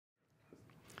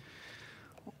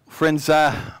Friends,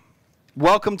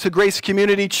 welcome to Grace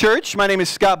Community Church. My name is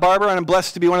Scott Barber, and I'm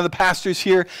blessed to be one of the pastors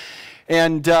here.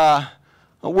 And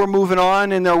we're moving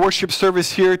on in our worship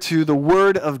service here to the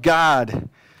Word of God.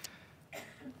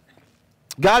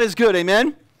 God is good,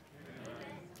 amen?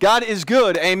 God is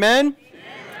good, amen?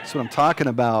 That's what I'm talking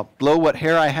about. Blow what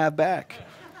hair I have back.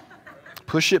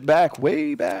 Push it back,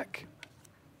 way back.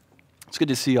 It's good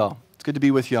to see y'all. It's good to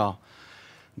be with y'all.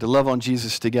 To love on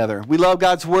Jesus together. We love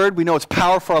God's Word. We know it's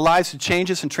power for our lives to change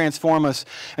us and transform us.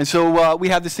 And so we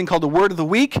have this thing called the Word of the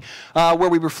Week, where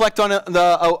we reflect on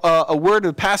a word,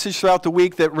 a passage throughout the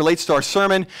week that relates to our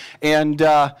sermon. And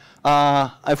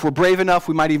if we're brave enough,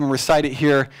 we might even recite it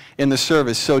here in the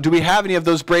service. So do we have any of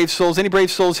those brave souls? Any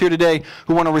brave souls here today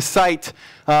who want to recite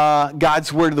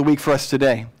God's Word of the Week for us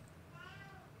today?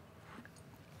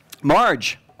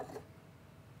 Marge.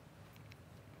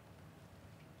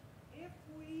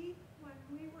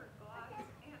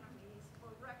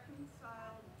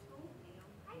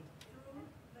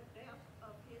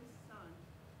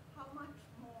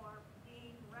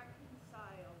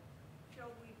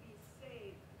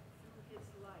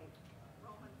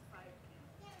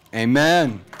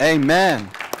 Amen. Amen.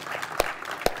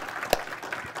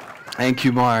 Thank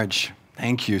you, Marge.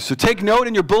 Thank you. So take note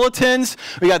in your bulletins.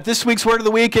 We got this week's Word of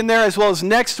the Week in there as well as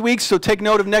next week's. So take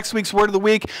note of next week's Word of the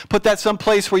Week. Put that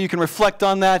someplace where you can reflect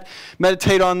on that,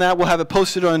 meditate on that. We'll have it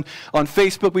posted on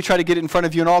Facebook. We try to get it in front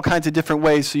of you in all kinds of different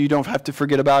ways so you don't have to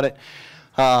forget about it.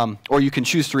 Or you can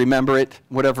choose to remember it,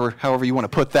 however you want to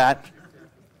put that.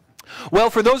 Well,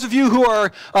 for those of you who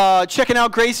are checking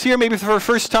out Grace here, maybe for the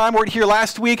first time, or here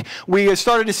last week, we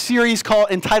started a series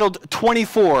entitled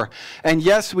 24. And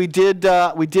yes, we did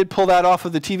pull that off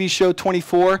of the TV show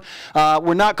 24.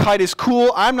 We're not quite as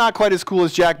cool. I'm not quite as cool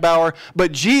as Jack Bauer,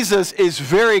 but Jesus is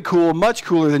very cool, much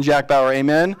cooler than Jack Bauer.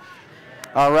 Amen?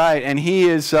 All right, and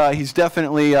he's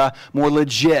definitely more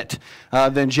legit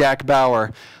than Jack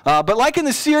Bauer. But like in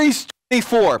the series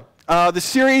 24, the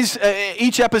series,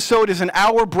 each episode is an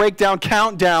hour breakdown,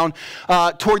 countdown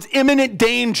towards imminent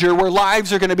danger where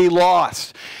lives are going to be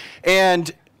lost.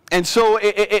 And so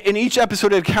in each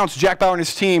episode it counts Jack Bauer and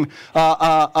his team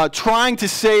trying to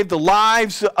save the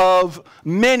lives of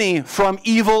many from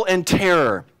evil and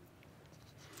terror.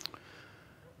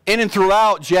 In and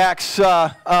throughout Jack's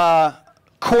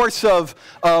course of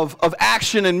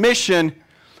action and mission,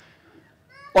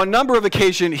 on a number of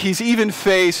occasions he's even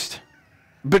faced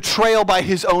betrayal by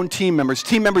his own team members.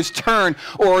 Team members turn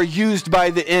or are used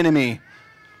by the enemy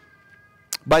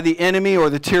or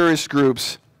the terrorist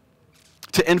groups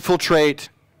to infiltrate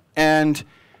and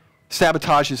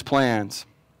sabotage his plans.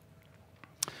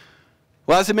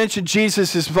 Well, as I mentioned,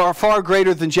 Jesus is far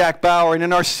greater than Jack Bauer, and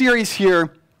in our series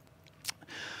here,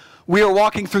 we are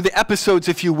walking through the episodes,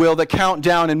 if you will, that count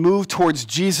down and move towards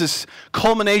Jesus'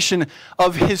 culmination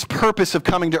of his purpose of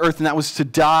coming to earth, and that was to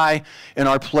die in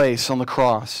our place on the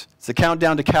cross. It's the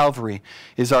countdown to Calvary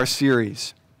is our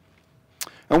series.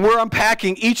 And we're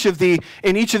unpacking in each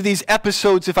of these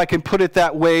episodes, if I can put it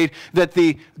that way, that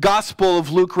the Gospel of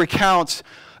Luke recounts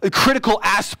critical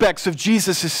aspects of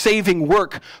Jesus' saving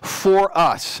work for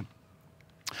us.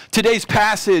 Today's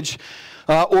passage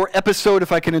or episode,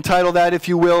 if I can entitle that, if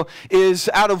you will, is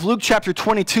out of Luke chapter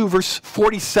 22, verse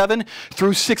 47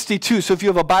 through 62. So if you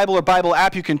have a Bible or Bible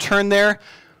app, you can turn there.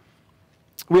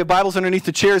 We have Bibles underneath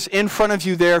the chairs in front of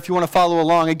you there if you want to follow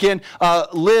along. Again,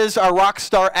 Liz, our rock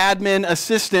star admin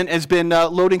assistant, has been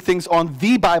loading things on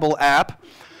the Bible app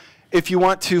if you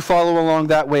want to follow along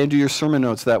that way and do your sermon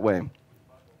notes that way.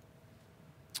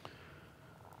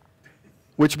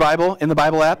 Which Bible in the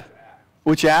Bible app?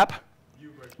 Which app?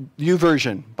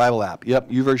 YouVersion Bible app. Yep,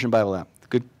 YouVersion Bible app.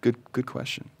 Good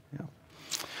question. Yeah.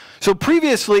 So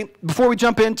previously, before we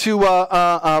jump into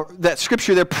that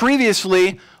scripture there,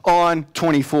 previously on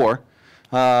 24,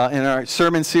 in our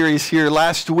sermon series here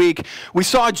last week, we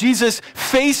saw Jesus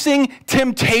facing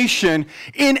temptation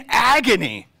in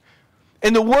agony.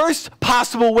 In the worst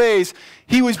possible ways,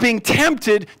 he was being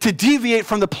tempted to deviate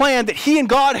from the plan that he and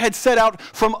God had set out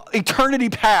from eternity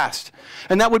past.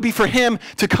 And that would be for him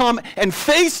to come and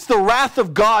face the wrath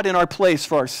of God in our place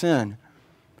for our sin.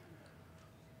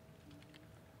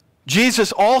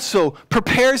 Jesus also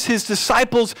prepares his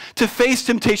disciples to face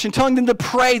temptation, telling them to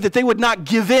pray that they would not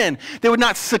give in, they would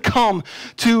not succumb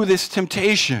to this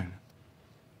temptation.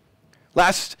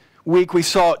 Last week we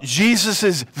saw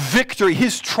Jesus' victory,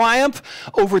 his triumph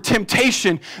over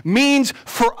temptation means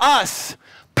for us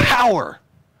power.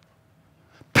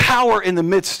 Power in the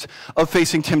midst of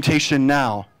facing temptation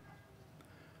now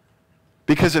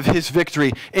because of his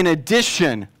victory. In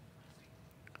addition,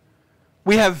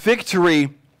 we have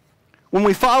victory when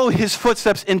we follow his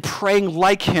footsteps in praying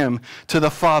like him to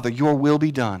the Father, your will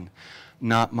be done,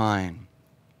 not mine.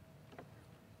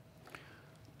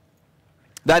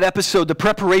 That episode, the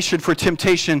preparation for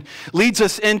temptation, leads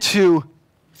us into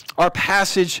our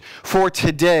passage for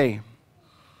today.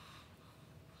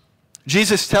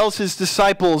 Jesus tells his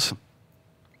disciples,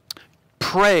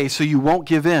 pray so you won't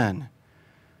give in.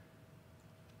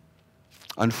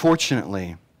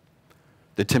 Unfortunately,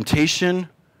 the temptation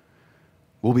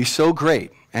will be so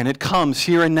great, and it comes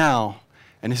here and now,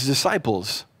 and his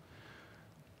disciples,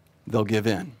 they'll give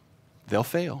in. They'll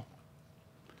fail,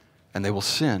 and they will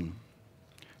sin,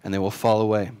 and they will fall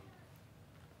away.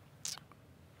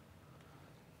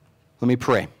 Let me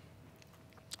pray.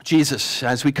 Jesus,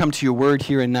 as we come to your word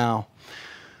here and now,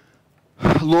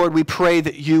 Lord, we pray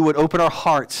that you would open our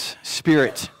hearts,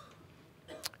 Spirit,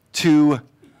 to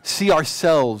see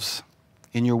ourselves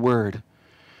in your word,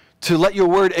 to let your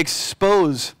word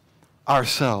expose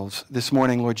ourselves this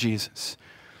morning, Lord Jesus.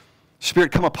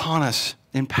 Spirit, come upon us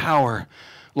in power,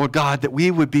 Lord God, that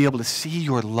we would be able to see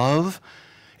your love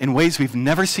in ways we've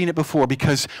never seen it before,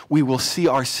 because we will see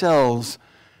ourselves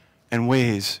in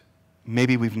ways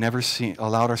maybe we've never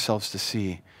allowed ourselves to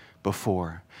see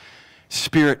before.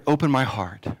 Spirit, open my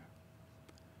heart.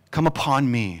 Come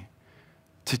upon me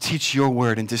to teach your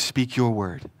word and to speak your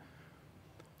word.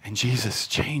 And Jesus,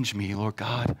 change me, Lord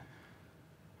God.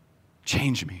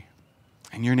 Change me.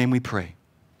 In your name we pray.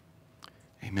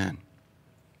 Amen.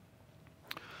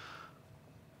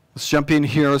 Let's jump in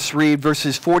here. Let's read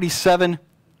verses 47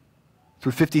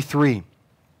 through 53.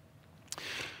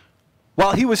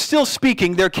 While he was still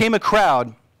speaking, there came a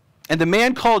crowd, and the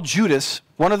man called Judas,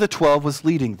 one of the 12, was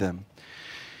leading them.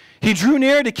 He drew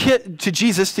near to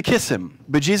Jesus to kiss him,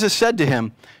 but Jesus said to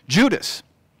him, Judas,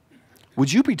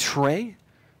 would you betray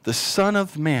the Son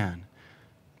of Man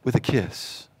with a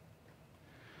kiss?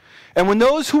 And when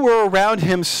those who were around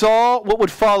him saw what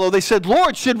would follow, they said,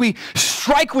 Lord, should we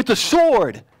strike with the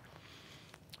sword?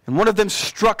 And one of them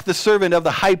struck the servant of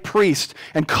the high priest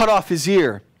and cut off his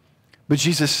ear. But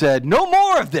Jesus said, no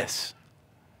more of this.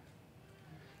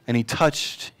 And he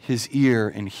touched his ear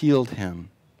and healed him.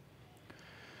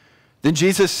 Then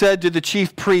Jesus said to the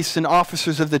chief priests and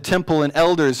officers of the temple and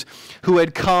elders who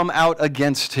had come out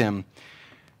against him,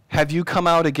 have you come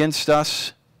out against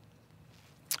us?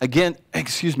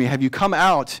 Have you come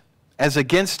out as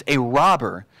against a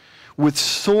robber with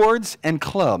swords and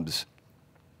clubs?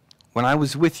 When I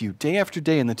was with you day after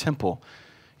day in the temple,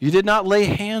 you did not lay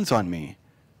hands on me.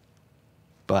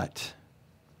 But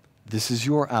this is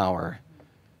your hour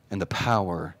and the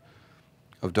power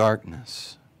of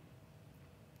darkness.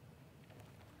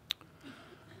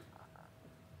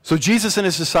 So Jesus and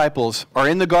his disciples are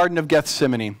in the Garden of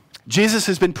Gethsemane. Jesus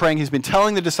has been praying. He's been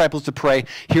telling the disciples to pray.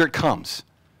 Here it comes.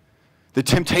 The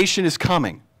temptation is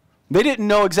coming. They didn't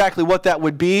know exactly what that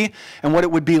would be and what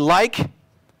it would be like,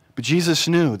 but Jesus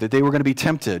knew that they were going to be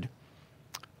tempted.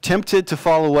 Tempted to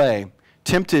fall away.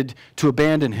 Tempted to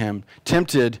abandon him.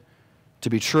 Tempted to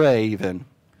betray even.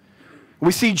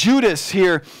 We see Judas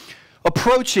here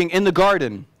approaching in the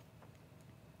garden.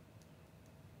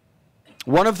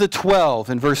 One of the 12,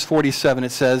 in verse 47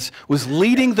 it says, was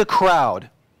leading the crowd,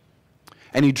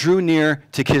 and he drew near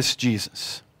to kiss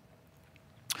Jesus.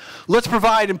 Let's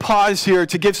provide and pause here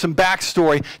to give some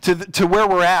backstory to where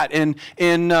we're at in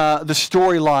the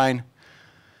storyline.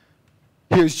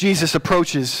 Here's Jesus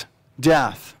approaches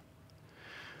death.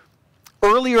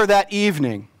 Earlier that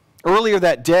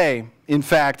day, in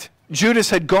fact, Judas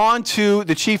had gone to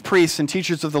the chief priests and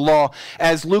teachers of the law,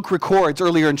 as Luke records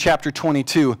earlier in chapter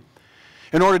 22,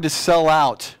 in order to sell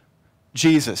out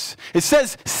Jesus. It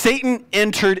says Satan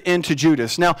entered into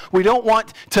Judas. Now, we don't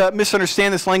want to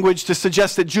misunderstand this language to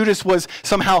suggest that Judas was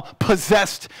somehow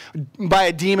possessed by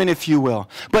a demon, if you will.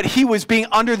 But he was being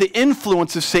under the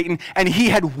influence of Satan, and he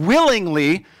had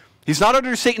willingly, he's not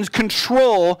under Satan's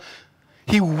control,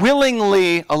 he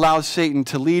willingly allows Satan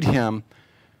to lead him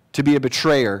to be a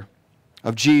betrayer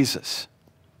of Jesus.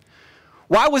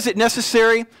 Why was it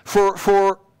necessary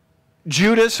for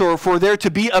Judas, or for there to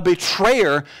be a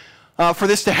betrayer, for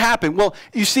this to happen? Well,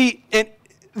 you see,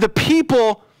 the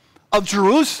people of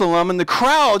Jerusalem and the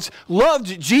crowds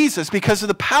loved Jesus because of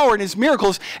the power and his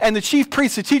miracles, and the chief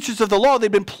priests, the teachers of the law,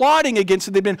 they'd been plotting against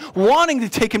him. They'd been wanting to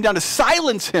take him down, to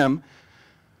silence him,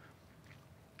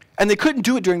 and they couldn't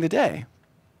do it during the day.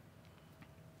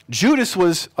 Judas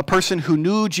was a person who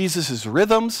knew Jesus'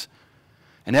 rhythms,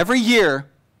 and every year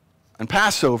on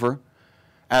Passover,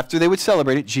 after they would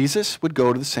celebrate it, Jesus would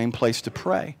go to the same place to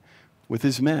pray with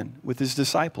his men, with his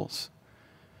disciples.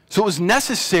 So it was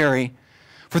necessary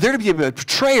for there to be a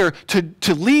betrayer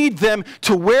to lead them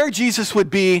to where Jesus would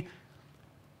be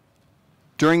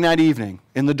during that evening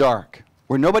in the dark,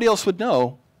 where nobody else would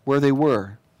know where they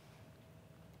were.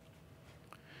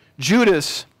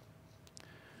 Judas,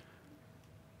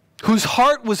 whose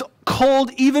heart was cold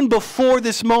even before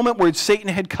this moment where Satan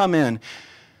had come in.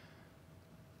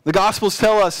 The Gospels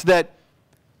tell us that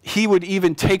he would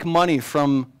even take money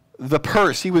from the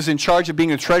purse. He was in charge of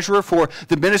being a treasurer for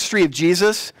the ministry of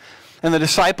Jesus and the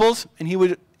disciples, and he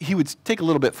would take a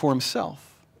little bit for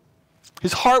himself.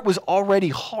 His heart was already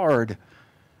hard.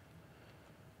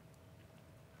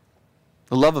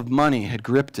 The love of money had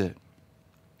gripped it,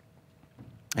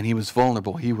 and he was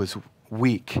vulnerable. He was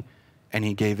weak, and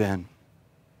he gave in.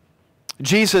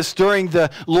 Jesus, during the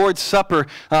Lord's Supper,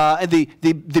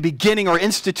 the beginning or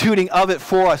instituting of it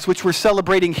for us, which we're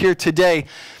celebrating here today,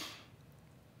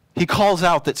 he calls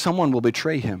out that someone will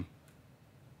betray him.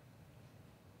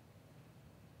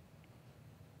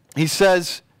 He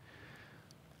says,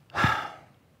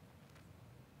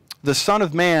 the Son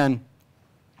of Man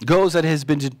goes that has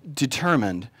been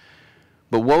determined,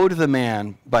 but woe to the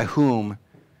man by whom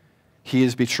he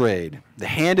is betrayed. The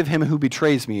hand of him who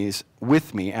betrays me is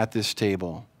with me at this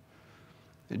table.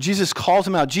 Jesus calls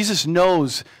him out. Jesus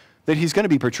knows that he's going to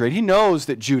be betrayed. He knows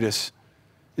that Judas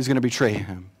is going to betray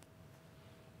him.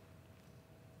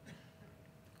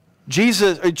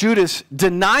 Judas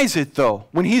denies it, though,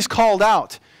 when he's called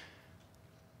out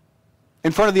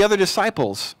in front of the other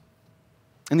disciples.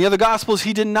 In the other Gospels,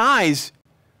 he denies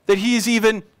that he is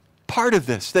even part of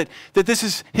this, that this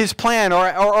is his plan or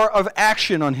of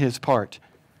action on his part.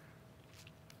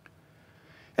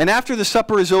 And after the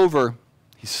supper is over,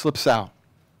 he slips out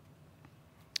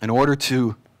in order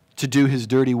to do his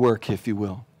dirty work, if you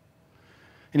will.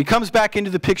 And he comes back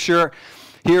into the picture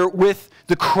here with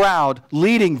the crowd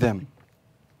leading them.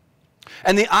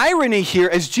 And the irony here,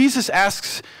 as Jesus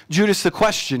asks Judas the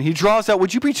question, he draws out,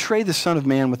 would you betray the Son of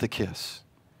Man with a kiss?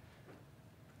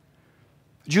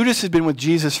 Judas had been with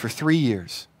Jesus for 3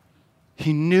 years.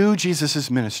 He knew Jesus'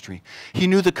 ministry. He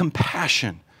knew the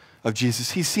compassion of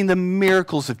Jesus. He's seen the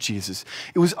miracles of Jesus.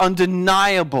 It was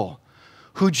undeniable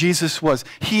who Jesus was.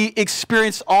 He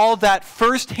experienced all that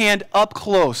firsthand up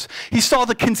close. He saw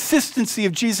the consistency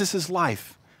of Jesus'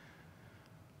 life.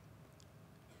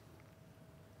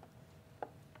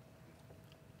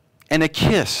 And a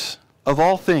kiss, of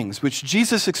all things, which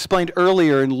Jesus explained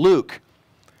earlier in Luke,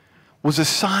 was a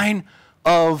sign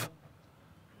of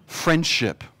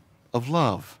friendship, of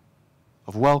love,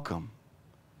 of welcome.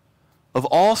 Of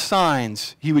all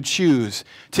signs he would choose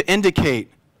to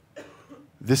indicate,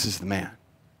 this is the man.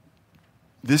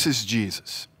 This is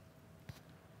Jesus.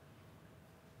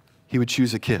 He would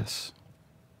choose a kiss.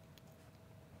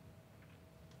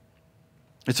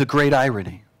 It's a great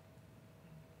irony.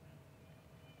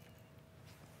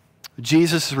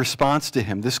 Jesus' response to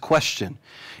him, this question,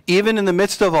 even in the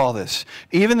midst of all this,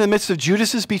 even in the midst of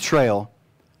Judas' betrayal,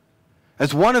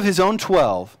 as one of his own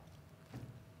 12,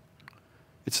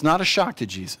 it's not a shock to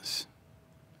Jesus.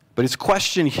 But his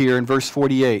question here in verse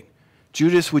 48,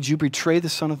 Judas, would you betray the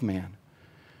Son of Man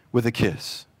with a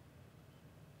kiss?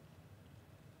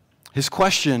 His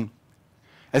question,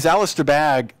 as Alistair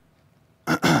Bagg,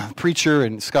 preacher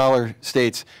and scholar,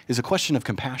 states, is a question of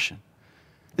compassion.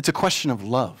 It's a question of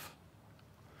love.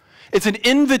 It's an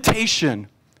invitation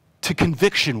to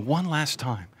conviction one last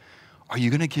time. Are you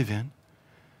going to give in?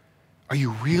 Are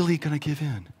you really going to give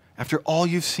in? After all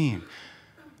you've seen,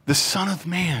 the Son of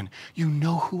Man, you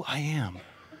know who I am.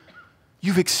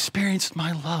 You've experienced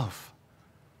my love.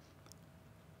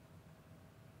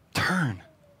 Turn.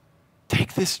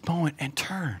 Take this moment and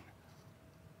turn.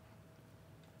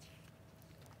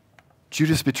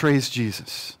 Judas betrays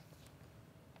Jesus,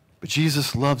 but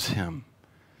Jesus loves him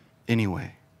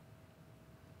anyway.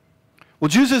 Well,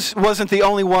 Judas wasn't the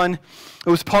only one that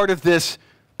was part of this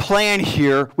plan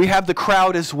here. We have the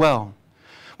crowd as well.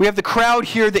 We have the crowd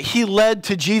here that he led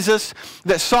to Jesus,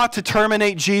 that sought to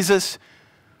terminate Jesus.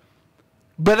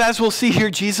 But as we'll see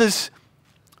here, Jesus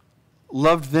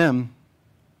loved them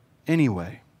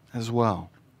anyway as well.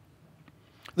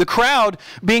 The crowd,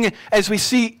 being, as we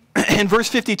see in verse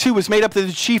 52, was made up of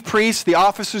the chief priests, the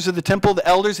officers of the temple, the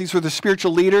elders. These were the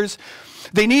spiritual leaders.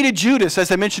 They needed Judas, as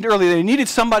I mentioned earlier. They needed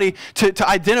somebody to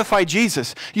identify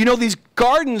Jesus. You know, these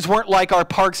gardens weren't like our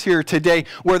parks here today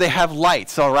where they have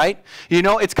lights, all right? You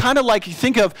know, it's kind of like you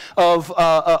think of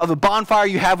a bonfire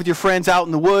you have with your friends out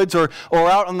in the woods or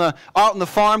out on the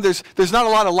farm. There's not a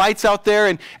lot of lights out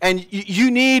there, and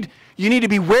you need to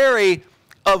be wary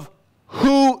of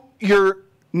who you're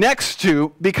next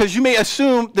to, because you may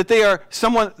assume that they are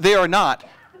someone they are not.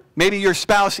 Maybe your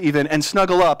spouse even, and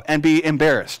snuggle up and be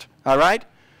embarrassed. All right?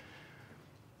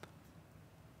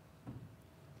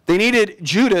 They needed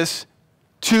Judas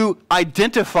to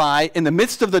identify in the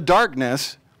midst of the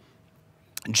darkness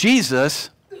Jesus,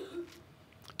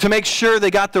 to make sure they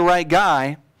got the right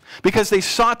guy, because they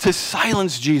sought to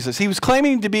silence Jesus. He was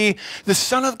claiming to be the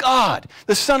Son of God,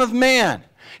 the Son of Man.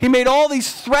 He made all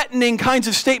these threatening kinds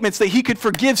of statements that he could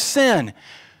forgive sin,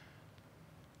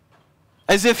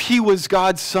 as if he was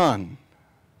God's Son,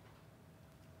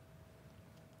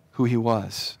 who he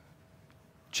was.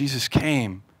 Jesus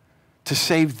came to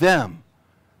save them,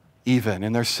 even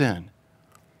in their sin.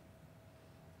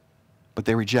 But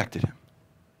they rejected him.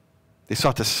 They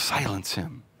sought to silence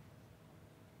him.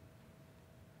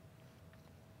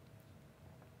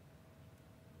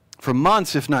 For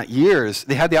months, if not years,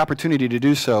 they had the opportunity to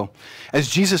do so. As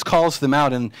Jesus calls them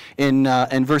out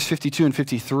in verse 52 and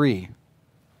 53,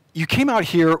 you came out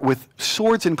here with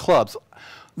swords and clubs.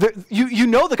 You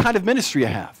know the kind of ministry I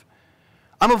have.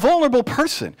 I'm a vulnerable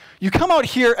person. You come out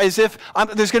here as if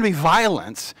there's going to be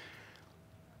violence,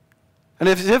 and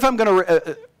as if I'm going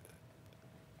to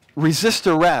resist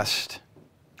arrest,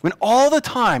 when all the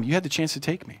time you had the chance to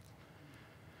take me.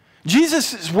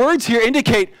 Jesus' words here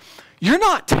indicate, you're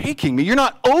not taking me, you're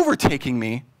not overtaking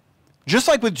me. Just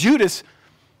like with Judas,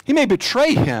 he may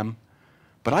betray him,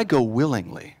 but I go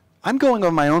willingly. I'm going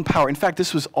on my own power. In fact,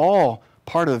 this was all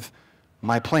part of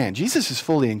my plan. Jesus is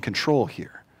fully in control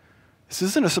here. This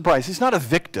isn't a surprise. He's not a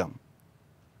victim.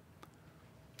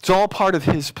 It's all part of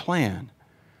his plan.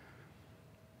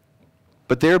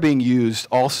 But they're being used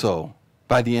also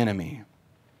by the enemy.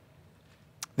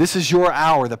 This is your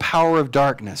hour, the power of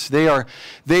darkness. They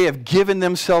have given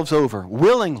themselves over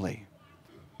willingly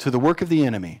to the work of the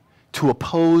enemy to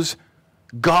oppose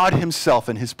God himself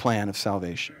and his plan of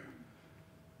salvation.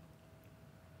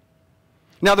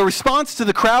 Now, the response to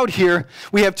the crowd here,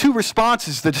 we have two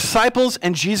responses, the disciples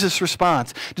and Jesus'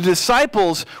 response. The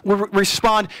disciples will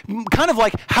respond kind of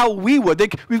like how we would.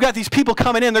 We've got these people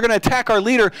coming in. They're going to attack our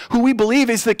leader, who we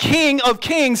believe is the King of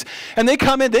Kings. And they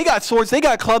come in. They got swords. They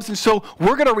got clubs. And so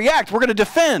we're going to react. We're going to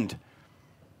defend.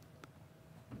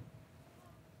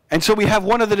 And so we have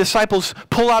one of the disciples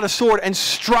pull out a sword and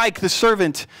strike the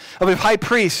servant of a high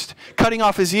priest, cutting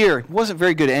off his ear. It wasn't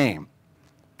very good aim.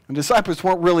 The disciples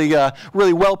weren't really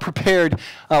well-prepared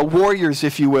warriors,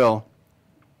 if you will.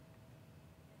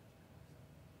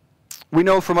 We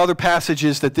know from other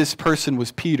passages that this person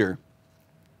was Peter.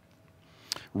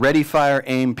 Ready, fire,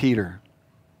 aim, Peter.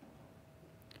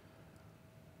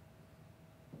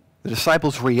 The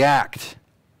disciples react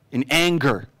in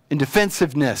anger, in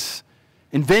defensiveness,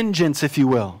 in vengeance, if you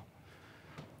will,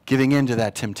 giving in to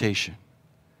that temptation.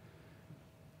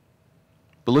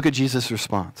 But look at Jesus'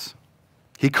 response.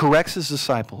 He corrects his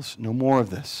disciples, no more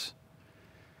of this.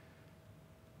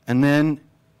 And then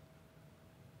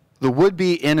the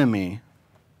would-be enemy,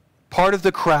 part of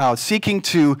the crowd, seeking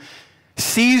to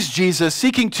seize Jesus,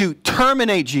 seeking to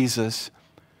terminate Jesus,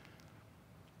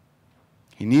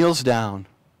 he kneels down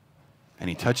and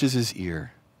he touches his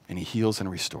ear and he heals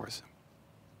and restores him.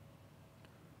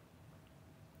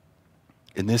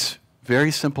 In this very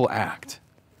simple act,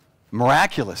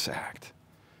 miraculous act,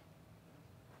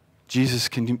 Jesus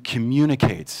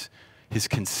communicates his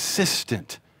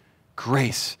consistent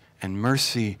grace and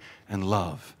mercy and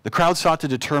love. The crowd sought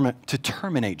to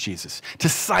terminate Jesus, to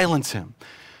silence him.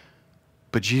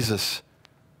 But Jesus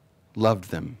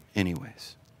loved them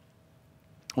anyways.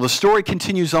 Well, the story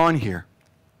continues on here.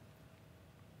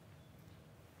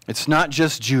 It's not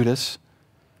just Judas,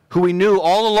 who we knew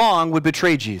all along would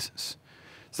betray Jesus.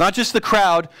 It's not just the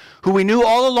crowd, who we knew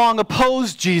all along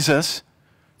opposed Jesus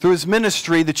through his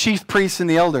ministry, the chief priests and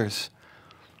the elders.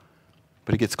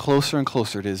 But it gets closer and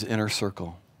closer to his inner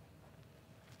circle.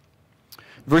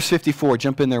 Verse 54,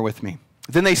 jump in there with me.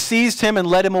 Then they seized him and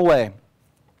led him away,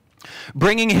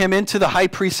 bringing him into the high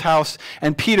priest's house,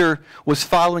 and Peter was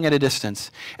following at a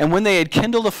distance. And when they had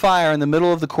kindled a fire in the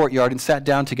middle of the courtyard and sat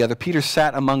down together, Peter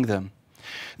sat among them.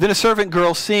 Then a servant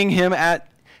girl, seeing him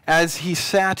as he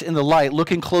sat in the light,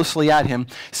 looking closely at him,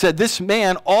 said, "This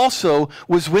man also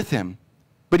was with him."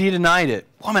 But he denied it.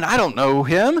 "Woman, I don't know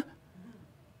him."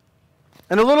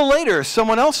 And a little later,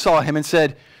 someone else saw him and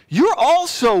said, "You're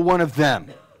also one of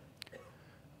them."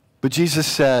 But Peter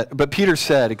said,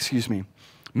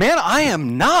 "Man, I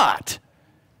am not."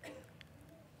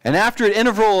 And after an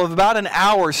interval of about an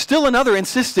hour, still another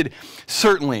insisted,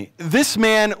 "Certainly, this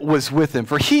man was with him,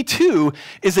 for he too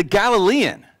is a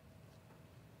Galilean."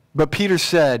 But Peter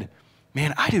said,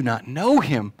 "Man, I do not know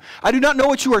him. I do not know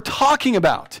what you are talking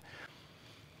about."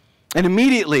 And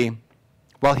immediately,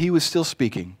 while he was still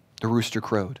speaking, the rooster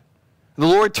crowed. The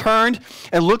Lord turned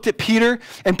and looked at Peter,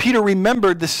 and Peter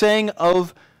remembered the saying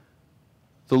of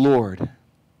the Lord,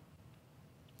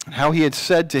 and how he had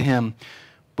said to him,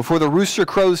 before the rooster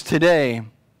crows today,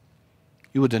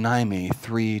 you will deny me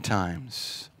 3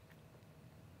 times.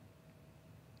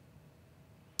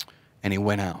 And he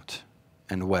went out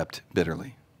and wept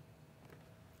bitterly.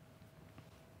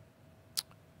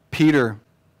 Peter,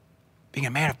 being a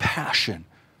man of passion,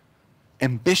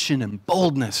 ambition, and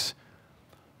boldness,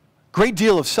 great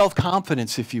deal of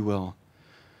self-confidence, if you will.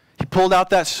 He pulled out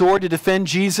that sword to defend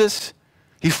Jesus.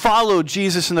 He followed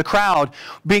Jesus in the crowd,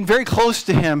 being very close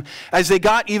to him as they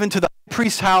got even to the high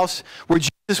priest's house where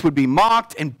Jesus would be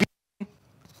mocked and beaten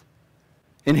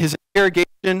in his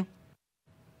interrogation.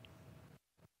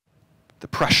 The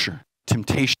pressure,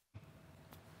 temptation.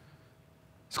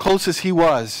 As close as he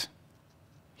was,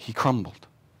 he crumbled.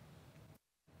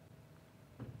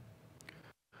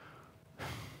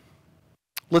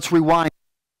 Let's rewind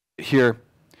here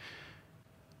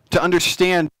to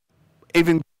understand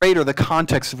even greater the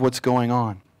context of what's going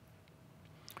on.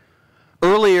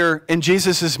 Earlier in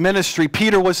Jesus' ministry,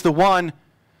 Peter was the one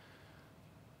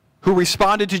who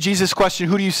responded to Jesus' question,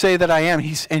 "Who do you say that I am?"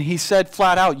 And he said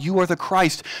flat out, "You are the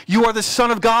Christ. You are the Son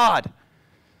of God."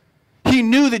 He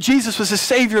knew that Jesus was the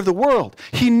Savior of the world.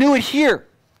 He knew it here.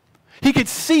 He could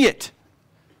see it.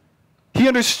 He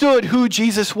understood who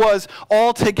Jesus was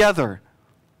altogether.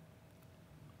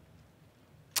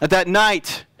 At that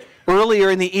night, earlier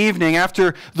in the evening,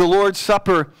 after the Lord's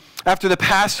Supper, after the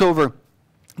Passover,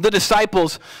 the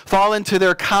disciples fall into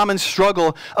their common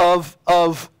struggle of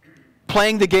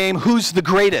playing the game, who's the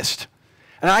greatest?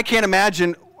 And I can't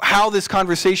imagine how this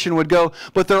conversation would go,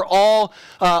 but they're all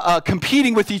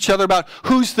competing with each other about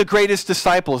who's the greatest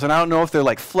disciples. And I don't know if they're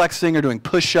like flexing or doing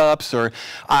push-ups, or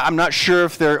I'm not sure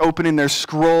if they're opening their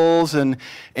scrolls and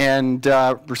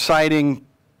reciting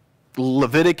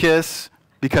Leviticus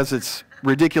because it's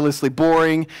ridiculously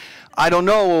boring. I don't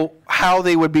know how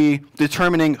they would be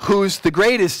determining who's the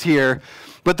greatest here,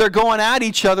 but they're going at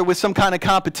each other with some kind of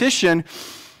competition.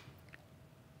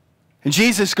 And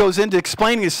Jesus goes into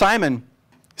explaining to Simon,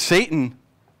 Satan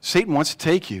wants to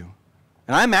take you.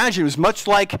 And I imagine it was much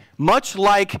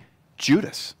like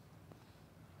Judas.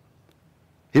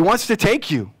 He wants to take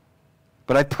you,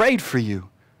 but I prayed for you.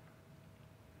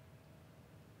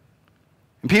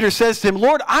 And Peter says to him,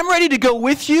 "Lord, I'm ready to go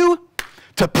with you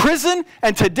to prison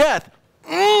and to death."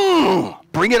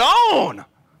 Bring it on.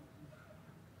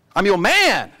 I'm your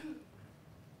man.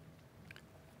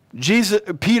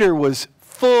 Peter was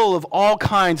full of all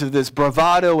kinds of this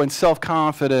bravado and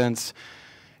self-confidence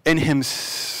in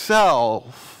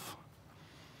himself.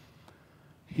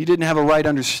 He didn't have a right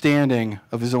understanding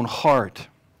of his own heart.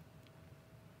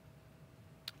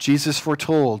 Jesus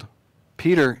foretold,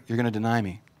 "Peter, you're going to deny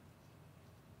me.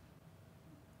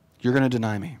 You're going to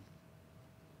deny me."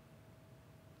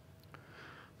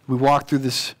 We walk through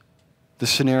this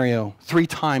scenario. 3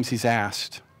 times he's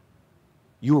asked.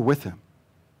 You were with him.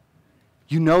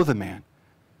 You know the man.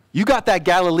 You got that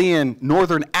Galilean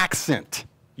northern accent,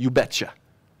 you betcha.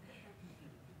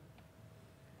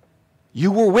 You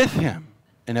were with him.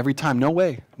 And every time, no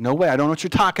way, no way. I don't know what you're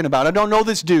talking about. I don't know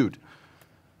this dude.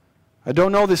 I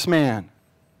don't know this man.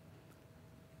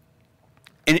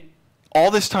 And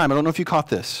all this time, I don't know if you caught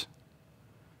this,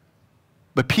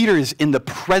 but Peter is in the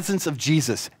presence of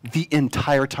Jesus the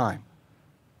entire time.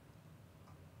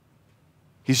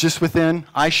 He's just within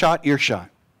eye-shot, earshot.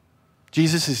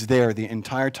 Jesus is there the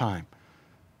entire time.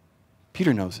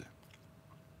 Peter knows it.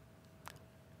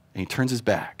 And he turns his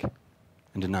back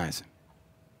and denies him.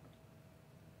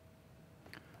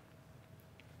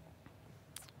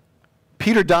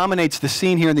 Peter dominates the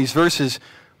scene here in these verses,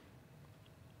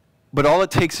 but all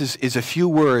it takes is a few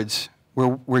words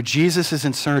where Jesus is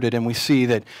inserted, and we see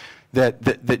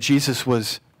that Jesus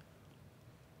was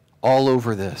all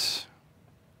over this.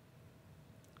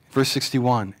 Verse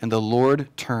 61, and the Lord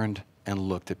turned and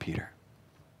looked at Peter.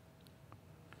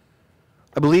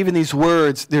 I believe in these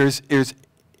words there's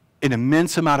an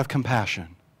immense amount of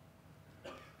compassion.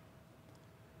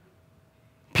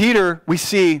 Peter, we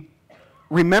see,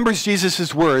 remembers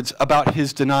Jesus' words about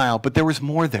his denial, but there was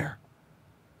more there.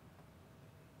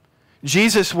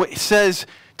 Jesus says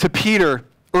to Peter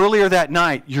earlier that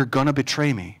night, "You're going to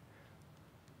betray me.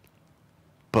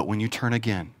 But when you turn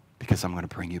again, because I'm going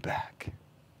to bring you back,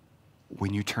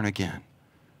 when you turn again,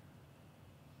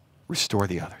 restore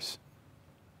the others."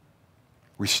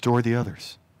 Restore the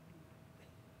others.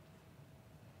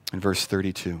 In verse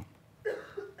 32.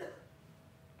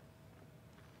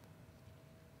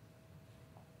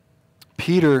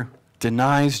 Peter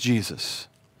denies Jesus,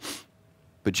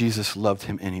 but Jesus loved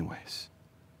him anyways.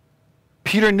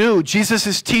 Peter knew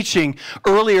Jesus' teaching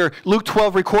earlier. Luke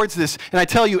 12 records this. And I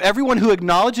tell you, everyone who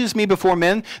acknowledges me before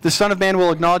men, the Son of Man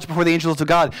will acknowledge before the angels of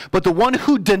God. But the one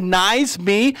who denies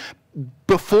me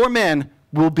before men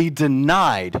will be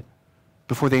denied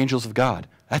before the angels of God.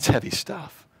 That's heavy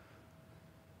stuff.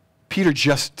 Peter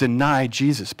just denied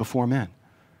Jesus before men.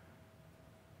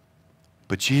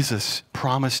 But Jesus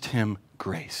promised him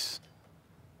grace.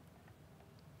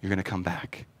 You're going to come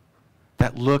back.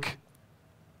 That look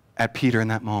at Peter in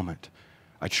that moment,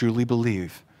 I truly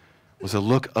believe, was a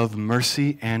look of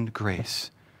mercy and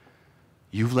grace.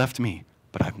 You've left me,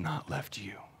 but I've not left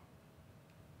you.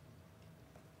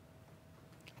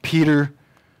 Peter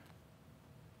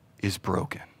is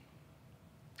broken.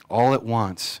 All at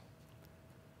once,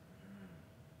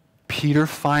 Peter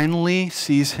finally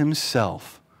sees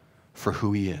himself for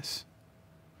who he is.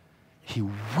 He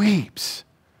weeps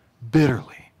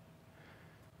bitterly.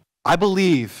 I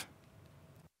believe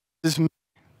this,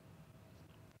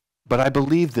 but I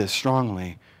believe this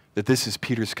strongly, that this is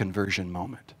Peter's conversion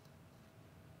moment.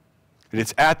 And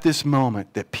it's at this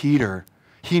moment that Peter,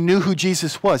 he knew who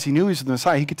Jesus was. He knew he was the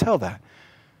Messiah. He could tell that.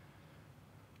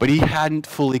 But he hadn't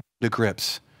fully come to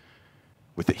grips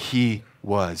with that he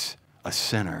was a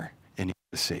sinner and he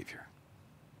was a Savior.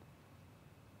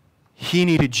 He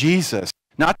needed Jesus,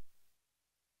 not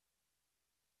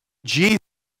Jesus,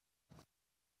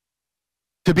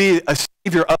 to be a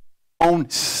Savior of his own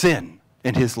sin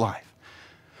in his life.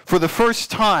 For the first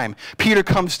time, Peter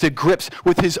comes to grips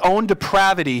with his own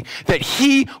depravity, that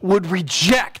he would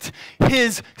reject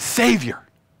his Savior.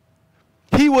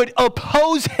 He would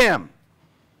oppose him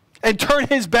and turn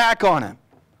his back on him.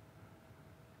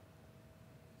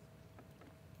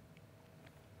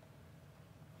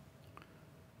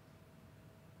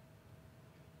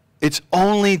 It's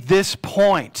only this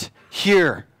point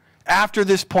here, after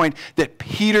this point, that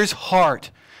Peter's heart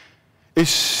is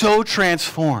so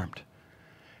transformed.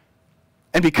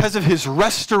 And because of his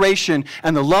restoration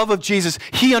and the love of Jesus,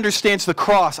 he understands the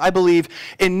cross, I believe,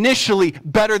 initially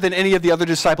better than any of the other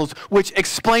disciples, which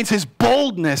explains his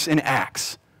boldness in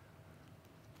Acts,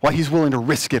 why he's willing to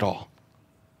risk it all.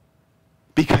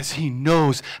 Because he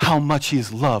knows how much he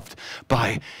is loved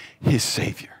by his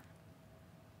Savior.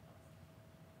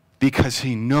 Because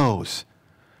he knows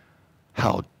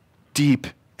how deep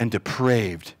and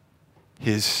depraved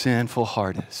his sinful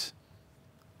heart is.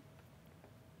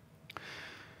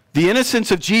 The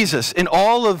innocence of Jesus in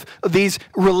all of these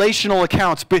relational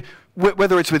accounts,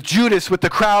 whether it's with Judas, with the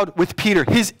crowd, with Peter,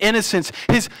 his innocence,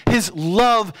 his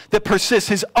love that persists,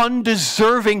 his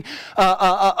undeserving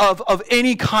of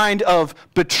any kind of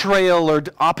betrayal or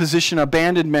opposition,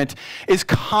 abandonment, is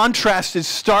contrasted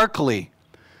starkly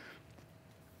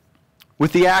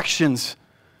with the actions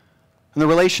and the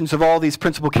relations of all these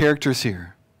principal characters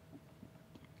here.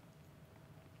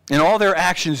 In all their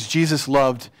actions, Jesus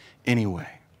loved anyway.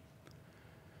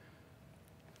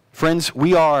 Friends,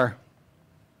 we are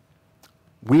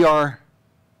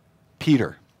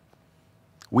Peter.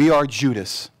 We are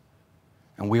Judas.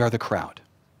 And we are the crowd.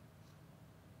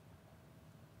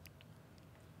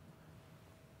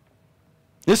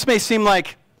 This may seem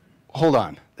like, hold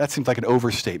on, that seems like an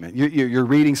overstatement. You're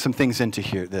reading some things into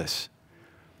here, this.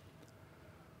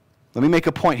 Let me make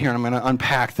a point here, and I'm going to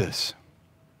unpack this.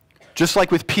 Just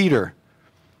like with Peter,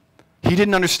 he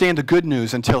didn't understand the good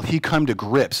news until he came to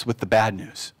grips with the bad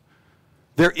news.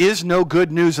 There is no good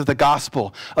news of the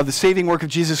gospel, of the saving work of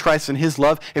Jesus Christ and his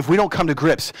love, if we don't come to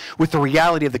grips with the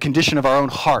reality of the condition of our own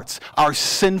hearts, our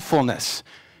sinfulness,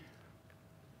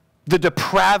 the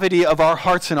depravity of our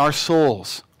hearts and our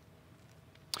souls.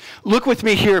 Look with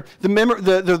me here.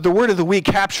 The word of the week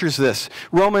captures this.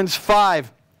 Romans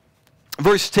 5,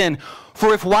 verse 10.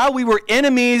 For if while we were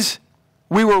enemies,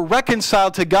 we were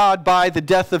reconciled to God by the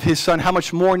death of his Son, how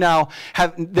much more now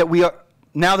that we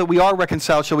are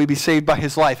reconciled shall we be saved by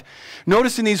his life.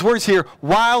 Notice in these words here,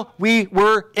 while we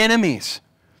were enemies.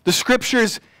 The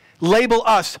scriptures label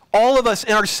us, all of us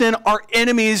in our sin, are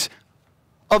enemies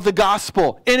of the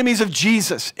gospel, enemies of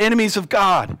Jesus, enemies of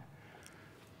God.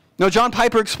 Now, John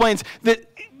Piper explains that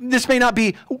this may not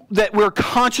be that we're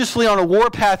consciously on a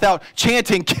warpath out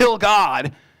chanting, kill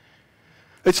God.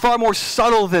 It's far more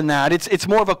subtle than that. It's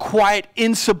more of a quiet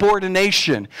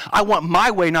insubordination. I want my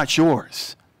way, not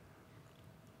yours.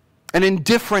 An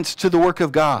indifference to the work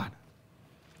of God.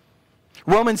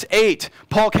 Romans 8,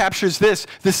 Paul captures this.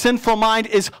 The sinful mind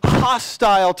is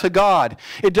hostile to God.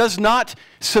 It does not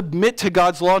submit to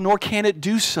God's law, nor can it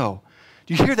do so.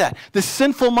 Do you hear that? The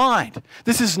sinful mind,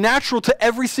 this is natural to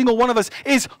every single one of us,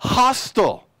 is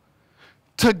hostile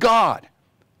to God.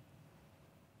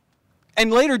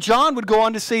 And later John would go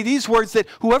on to say these words, that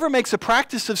whoever makes a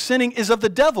practice of sinning is of the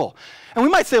devil. And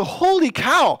we might say, holy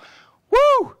cow,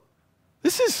 woo,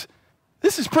 this is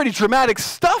pretty dramatic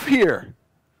stuff here.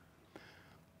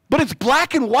 But it's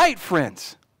black and white,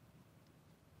 friends.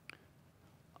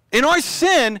 In our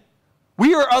sin,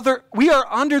 we are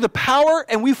under the power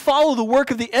and we follow the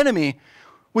work of the enemy,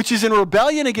 which is in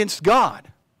rebellion against God.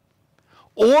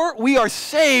 Or we are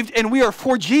saved and we are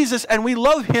for Jesus and we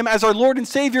love him as our Lord and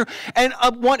Savior and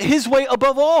want his way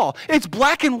above all. It's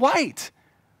black and white.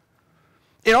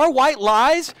 In our white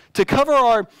lies, to cover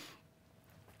ourselves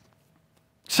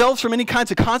from any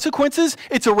kinds of consequences,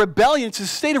 it's a rebellion. It's a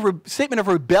statement of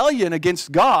rebellion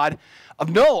against God of,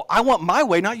 no, I want my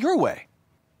way, not your way.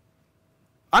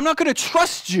 I'm not going to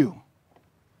trust you.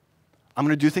 I'm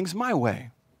going to do things my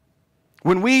way.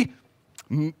 When we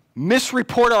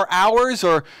misreport our hours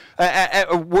or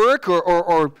at work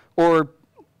or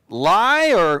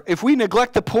lie, or if we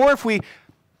neglect the poor, if we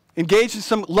engage in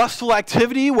some lustful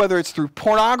activity, whether it's through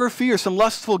pornography or some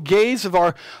lustful gaze of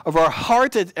our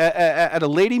heart at a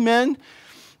lady man,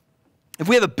 if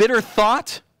we have a bitter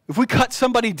thought, if we cut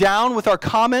somebody down with our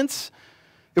comments,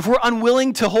 if we're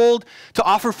unwilling to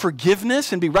offer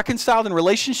forgiveness and be reconciled in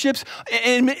relationships,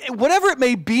 and whatever it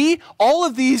may be, all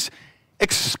of these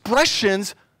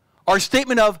expressions are a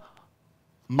statement of,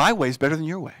 my way is better than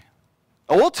your way.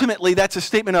 Ultimately, that's a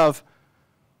statement of,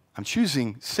 I'm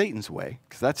choosing Satan's way,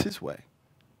 because that's his way,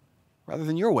 rather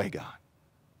than your way, God.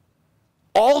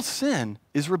 All sin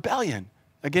is rebellion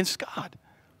against God.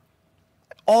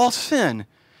 All sin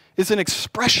is an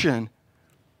expression.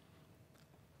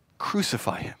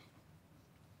 Crucify him.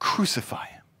 Crucify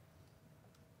him.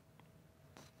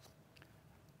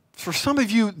 For some of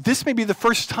you, this may be the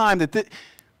first time that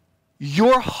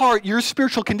your heart, your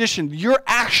spiritual condition, your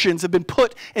actions have been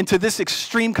put into this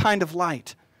extreme kind of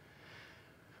light.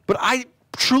 But I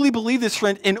truly believe this,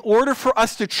 friend, in order for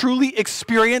us to truly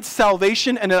experience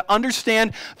salvation and to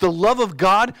understand the love of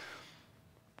God,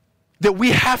 that we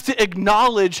have to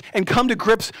acknowledge and come to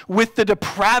grips with the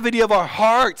depravity of our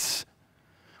hearts,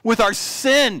 with our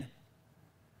sin.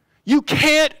 You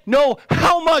can't know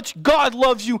how much God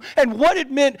loves you and what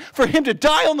it meant for him to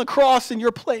die on the cross in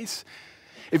your place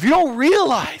if you don't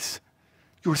realize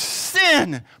your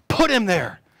sin put him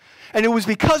there. And it was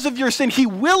because of your sin he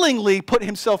willingly put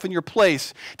himself in your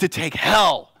place to take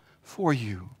hell for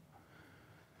you.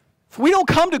 If we don't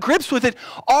come to grips with it,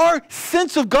 our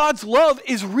sense of God's love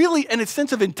is really a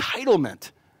sense of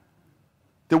entitlement.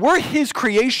 That we're his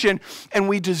creation and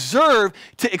we deserve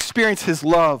to experience his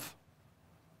love.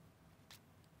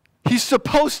 He's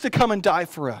supposed to come and die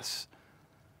for us.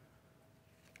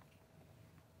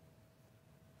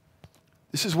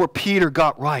 This is where Peter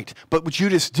got right, but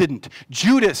Judas didn't.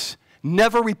 Judas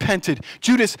never repented.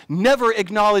 Judas never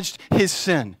acknowledged his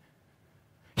sin.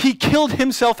 He killed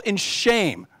himself in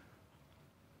shame,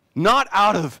 not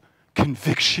out of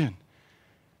conviction.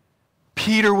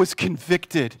 Peter was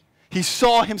convicted. He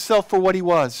saw himself for what he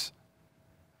was,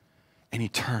 and he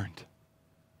turned.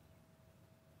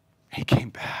 He came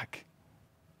back,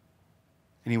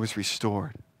 and he was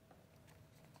restored.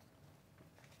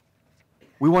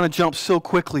 We want to jump so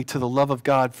quickly to the love of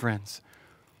God, friends.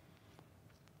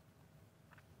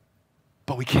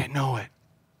 But we can't know it.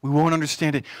 We won't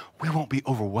understand it. We won't be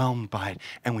overwhelmed by it,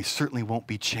 and we certainly won't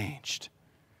be changed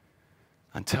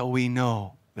until we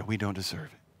know that we don't deserve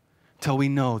it, until we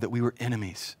know that we were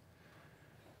enemies.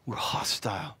 We're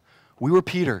hostile. We were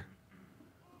Peter.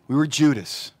 We were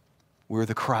Judas. We were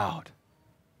the crowd.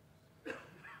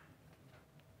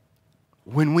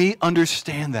 When we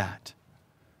understand that,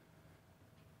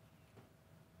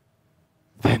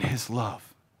 then his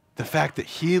love, the fact that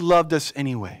he loved us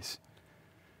anyways,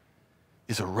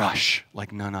 is a rush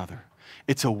like none other.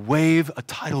 It's a wave, a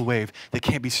tidal wave that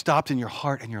can't be stopped in your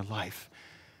heart and your life.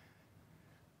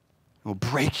 It will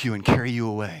break you and carry you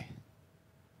away.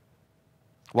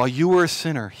 While you were a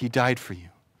sinner, he died for you.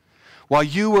 While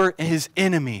you were his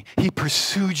enemy, he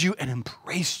pursued you and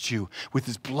embraced you with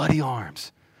his bloody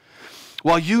arms.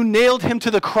 While you nailed him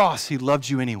to the cross, he loved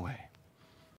you anyway.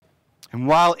 And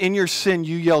while in your sin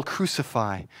you yell,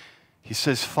 crucify, he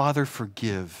says, Father,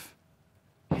 forgive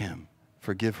him,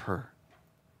 forgive her.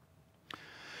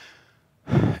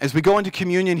 As we go into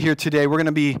communion here today, I'm going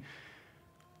to be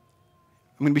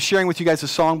sharing with you guys a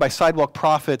song by Sidewalk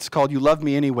Prophets called You Love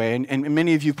Me Anyway, and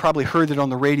many of you have probably heard it on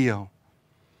the radio.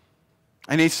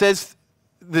 And he says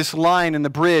this line in the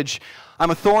bridge,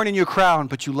 I'm a thorn in your crown,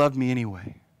 but you loved me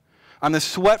anyway. I'm the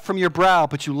sweat from your brow,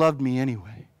 but you loved me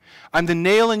anyway. I'm the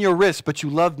nail in your wrist, but you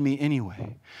loved me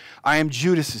anyway. I am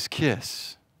Judas's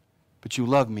kiss, but you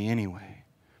loved me anyway.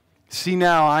 See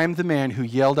now, I am the man who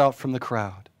yelled out from the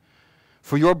crowd,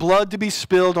 for your blood to be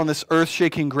spilled on this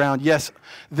earth-shaking ground. Yes,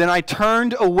 then I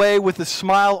turned away with a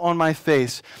smile on my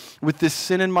face, with this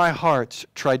sin in my heart,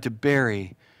 tried to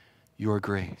bury your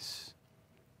grace.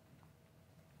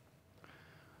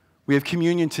 We have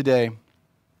communion today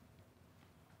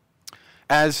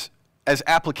as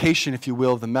application, if you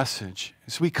will, of the message.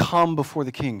 As we come before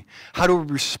the King, how do we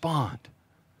respond?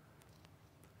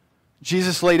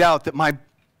 Jesus laid out that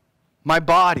my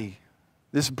body,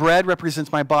 this bread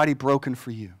represents my body broken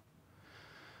for you.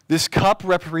 This cup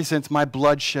represents my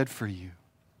blood shed for you.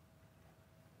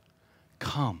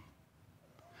 Come.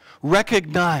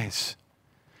 Recognize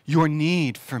your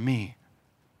need for me.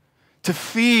 To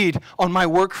feed on my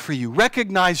work for you.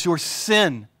 Recognize your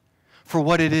sin for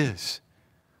what it is.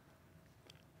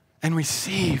 And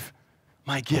receive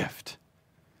my gift.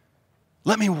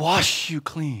 Let me wash you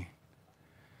clean.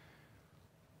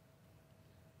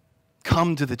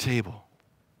 Come to the table.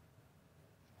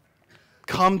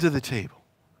 Come to the table.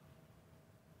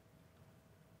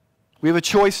 We have a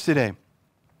choice today.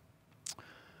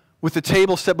 With the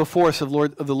table set before us of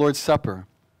the Lord's Supper.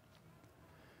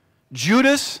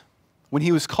 Judas, when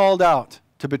he was called out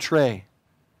to betray,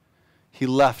 he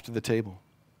left the table.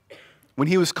 When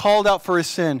he was called out for his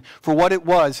sin, for what it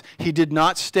was, he did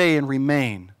not stay and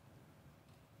remain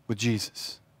with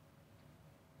Jesus.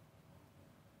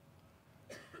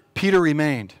 Peter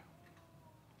remained.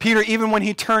 Peter, even when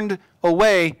he turned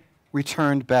away,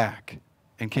 returned back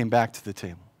and came back to the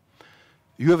table.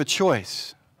 You have a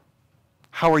choice.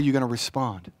 How are you going to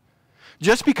respond?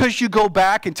 Just because you go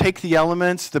back and take the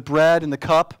elements, the bread and the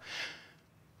cup,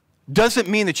 doesn't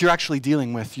mean that you're actually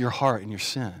dealing with your heart and your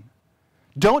sin.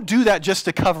 Don't do that just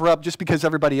to cover up just because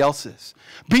everybody else is.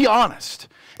 Be honest.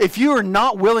 If you are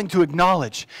not willing to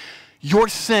acknowledge your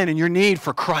sin and your need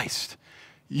for Christ,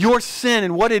 your sin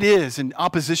and what it is in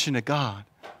opposition to God,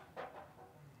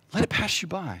 let it pass you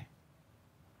by.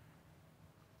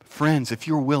 Friends, if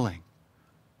you're willing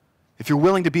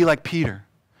to be like Peter,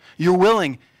 you're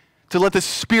willing to let the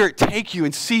Spirit take you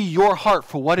and see your heart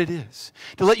for what it is,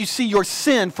 to let you see your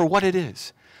sin for what it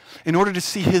is, in order to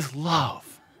see His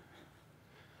love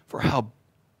for how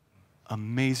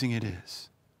amazing it is.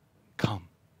 Come.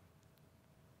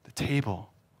 The table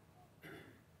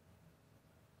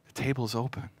is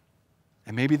open.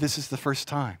 And maybe this is the first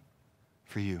time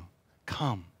for you.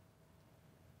 Come.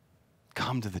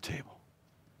 Come to the table.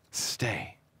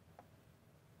 Stay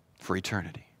for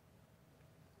eternity.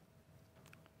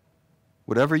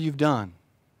 Whatever you've done,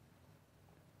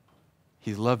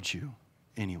 He loved you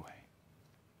anyway.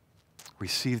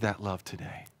 Receive that love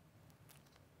today.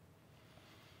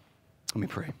 Let me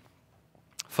pray.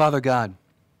 Father God,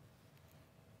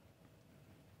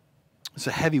 it's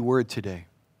a heavy word today.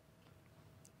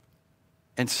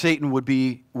 And Satan will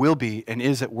be, and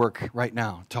is at work right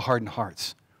now to harden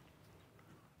hearts,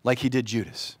 like he did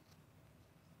Judas.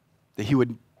 That he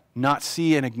would not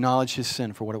see and acknowledge his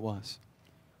sin for what it was.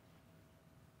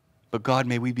 But God,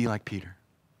 may we be like Peter.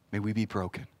 May we be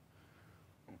broken.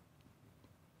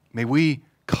 May we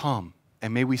come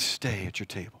and may we stay at your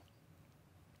table.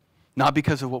 Not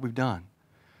because of what we've done,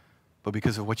 but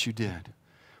because of what you did.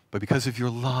 But because of your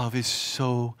love is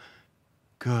so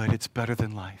good, it's better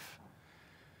than life.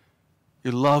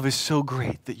 Your love is so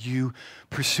great that you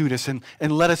pursued us and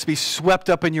let us be swept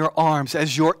up in your arms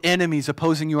as your enemies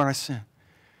opposing you in our sin.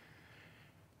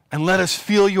 And let us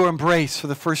feel your embrace for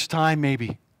the first time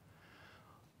maybe,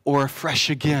 or afresh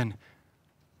again,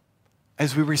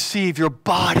 as we receive your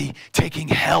body taking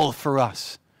hell for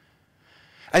us,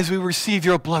 as we receive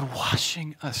your blood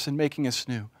washing us and making us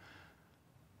new,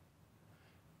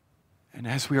 and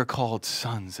as we are called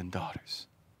sons and daughters,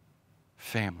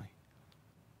 family.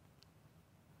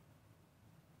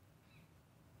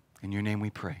 In your name we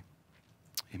pray.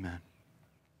 Amen.